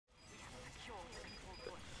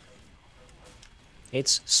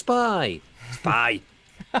It's Spy. Spy.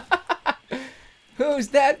 Who's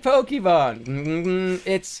that Pokemon?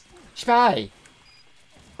 It's Spy.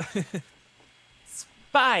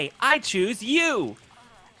 Spy, I choose you.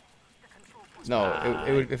 No,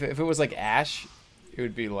 it would if it was like Ash, it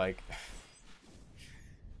would be like.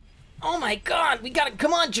 Oh my god, we gotta,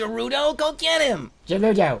 come on, Garudo, go get him!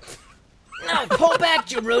 Garudo. No, pull back,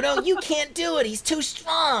 Garudo, you can't do it, he's too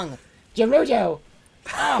strong! Garudo.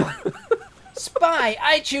 Oh, Spy,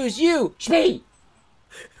 I choose you! Shpee.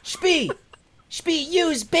 Shpee! Shpee,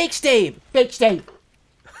 use Bakestabe! Big state.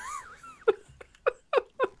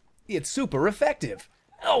 It's super effective.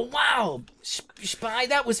 Oh wow! Spy,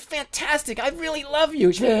 that was fantastic, I really love you!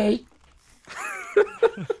 Shpee.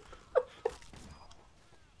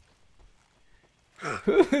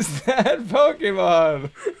 Who's that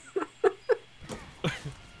Pokemon?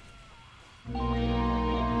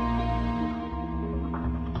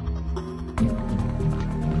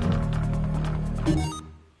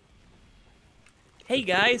 Hey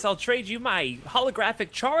guys, I'll trade you my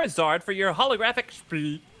holographic Charizard for your holographic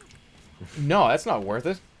Shpee. No, that's not worth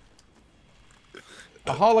it.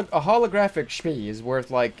 A holographic Shpee is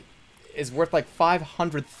worth like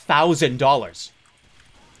 $500,000.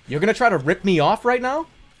 You're gonna try to rip me off right now?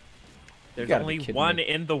 There's gotta only be kidding one me.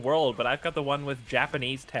 in the world, but I've got the one with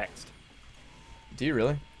Japanese text. Do you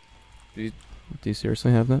really? Do you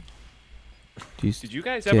seriously have that? Did you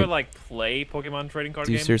guys ever like play Pokemon trading card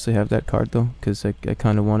Do you games? seriously have that card though? Because I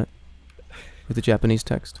kind of want it with the Japanese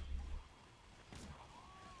text.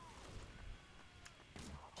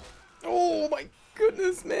 Oh my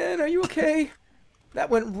goodness, man! Are you okay? That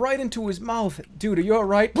went right into his mouth, dude. Are you all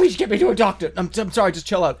right? Please get me to a doctor. I'm sorry. Just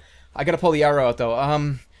chill out. I gotta pull the arrow out though.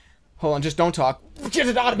 Hold on. Just don't talk. Get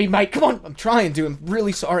it out of me, Mike. Come on. I'm trying, dude. I'm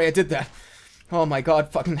really sorry I did that. Oh my God.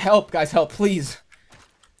 Fucking help, guys. Help, please.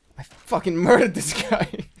 I fucking murdered this guy.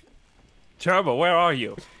 Turbo, where are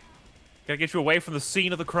you? Gotta get you away from the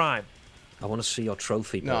scene of the crime. I want to see your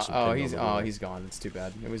trophy. No. person Oh, pinned he's on the wall. he's gone. It's too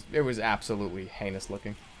bad. It was absolutely heinous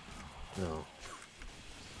looking. No.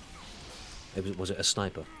 Was it a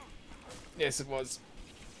sniper? Yes, it was.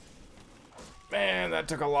 Man, that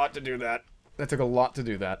took a lot to do that. That took a lot to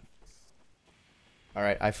do that. All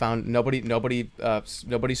right, I found nobody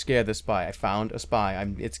scared the spy. I found a spy.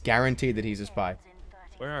 It's guaranteed that he's a spy.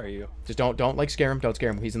 Where are you? Just don't like scare him. Don't scare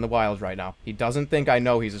him. He's in the wilds right now. He doesn't think I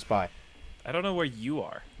know he's a spy. I don't know where you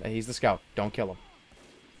are. He's the scout. Don't kill him.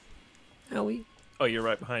 Howie? Oh, you're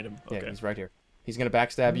right behind him. Yeah, Okay. he's right here. He's gonna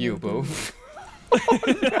backstab you, boo.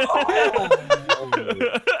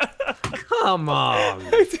 Come on!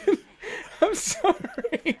 I'm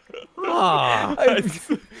sorry. Ah,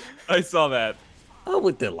 I saw that. I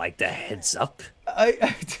would like the heads up.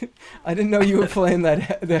 I didn't know you were playing the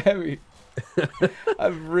heavy.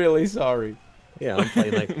 I'm really sorry. Yeah,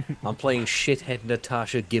 I'm playing shithead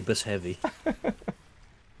Natasha Gibbous heavy.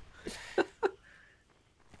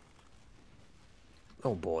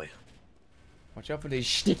 Oh boy. Watch out for these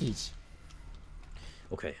stickies.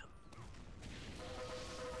 Okay.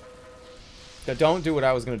 Now, don't do what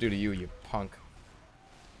I was gonna do to you, you punk.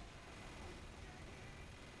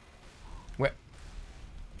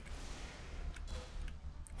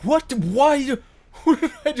 What? Why? Who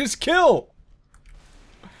did I just kill?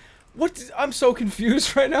 What? I'm so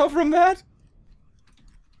confused right now from that.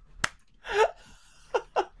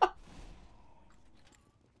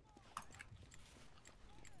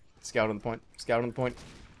 Scout on the point. Scout on the point.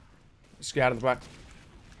 Scout on the point.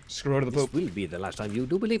 Screw to the This poop. will be the last time you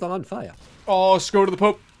do believe I'm on fire. Oh, screw to the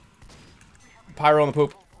poop. Pyro on the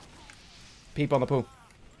poop. Peep on the poop.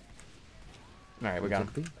 Alright, we got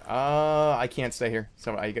him. I can't stay here.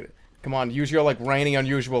 So I get it. Come on, use your like rainy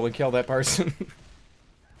unusual and kill that person.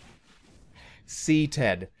 C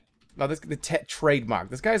Ted. No, this the trademark.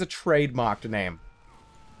 This guy has a trademarked name.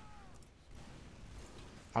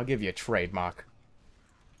 I'll give you a trademark.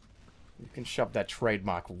 You can shove that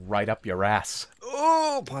trademark right up your ass.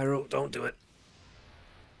 Oh, Pyro, don't do it.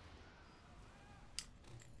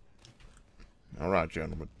 Alright,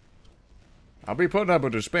 gentlemen. I'll be putting up a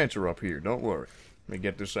dispenser up here, don't worry. Let me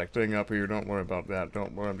get this thing up here, don't worry about that.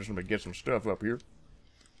 Don't worry, I'm just gonna get some stuff up here.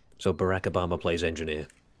 So Barack Obama plays engineer.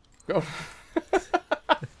 Go.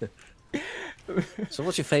 So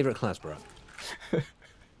what's your favorite class, Barack?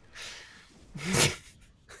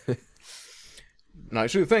 Now,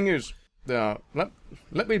 see, the thing is,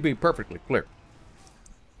 let me be perfectly clear.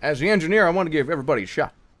 As the engineer, I want to give everybody a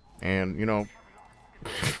shot. And, you know...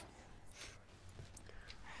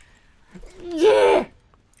 Yeah!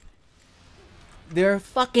 They're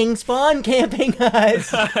fucking spawn camping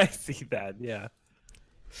us! I see that, yeah.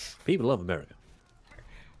 People love America.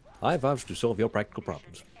 I vouch to solve your practical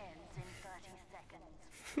problems.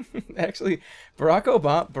 Actually, Barack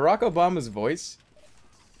Obama's voice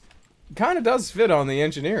kind of does fit on the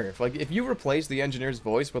engineer. If you replace the engineer's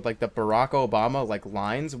voice with like the Barack Obama like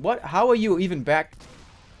lines, how are you even back?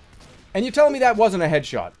 And you're telling me that wasn't a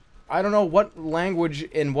headshot? I don't know what language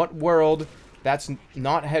in what world that's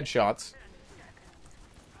not headshots.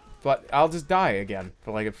 But I'll just die again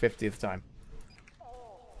for like a 50th time.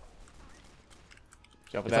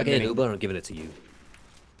 If I get an Uber, I'm giving it to you.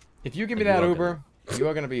 If you give me that Uber, you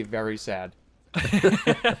are going to be very sad.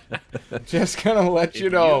 Just gonna let you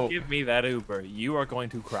know. If you give me that Uber, you are going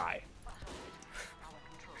to cry.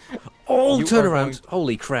 Oh, turn around.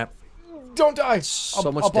 Holy crap. Don't die.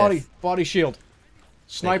 So much body shield.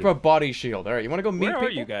 Sniper body shield. All right, you want to go meet people? Where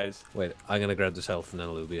are you guys? Wait, I'm going to grab this health and then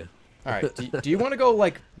I'll Uber you. All right, do you want to go,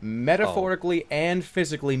 like, metaphorically and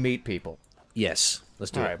physically meet people? Yes, let's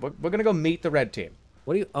do it. All right, we're going to go meet the red team.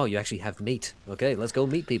 What do you... Oh, you actually have meat. Okay, let's go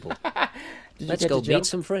meet people. Let's go meet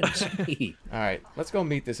some friends. All right, let's go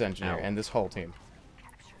meet this engineer and this whole team.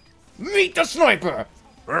 Meet the sniper!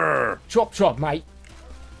 Chop chop, mate.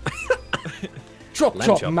 Chop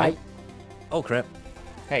chop, mate. Oh, crap.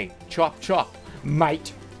 Hey, chop chop,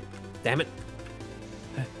 mate. Damn it.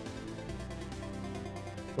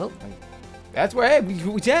 Well, that's where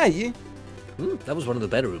we tell you. That was one of the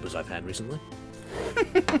better Ubers I've had recently.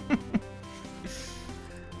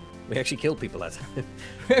 We actually killed people that time.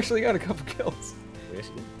 We actually got a couple kills. We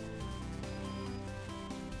actually did.